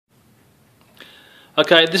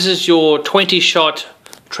Okay, this is your 20-shot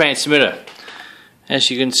transmitter. As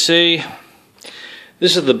you can see,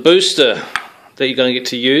 this is the booster that you're going to get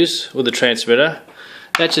to use with the transmitter.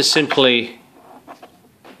 That just simply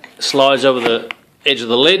slides over the edge of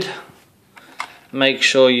the lid. Make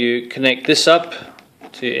sure you connect this up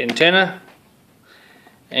to your antenna,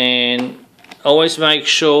 and always make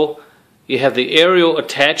sure you have the aerial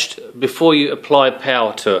attached before you apply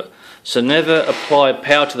power to it. So never apply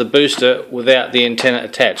power to the booster without the antenna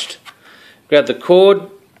attached. Grab the cord,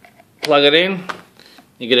 plug it in,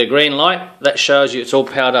 you get a green light. That shows you it's all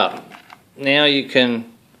powered up. Now you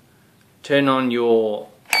can turn on your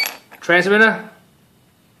transmitter.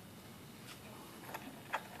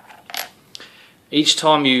 Each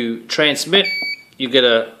time you transmit, you get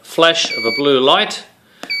a flash of a blue light,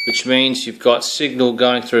 which means you've got signal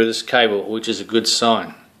going through this cable, which is a good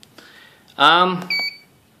sign. Arm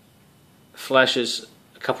flashes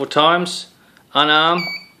a couple of times, unarm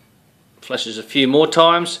flashes a few more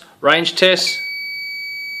times, range test,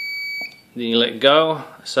 then you let go.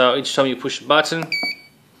 So each time you push a button,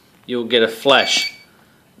 you'll get a flash.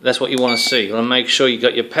 That's what you want to see. You want to make sure you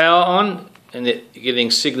got your power on and that you're getting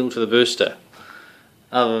signal to the booster.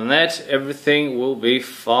 Other than that, everything will be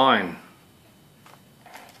fine.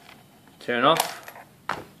 Turn off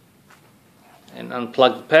and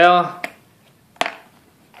unplug the power.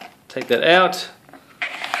 Take that out,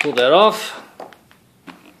 pull that off,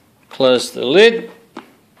 close the lid,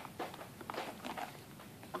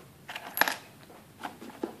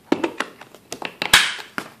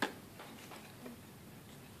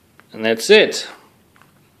 and that's it.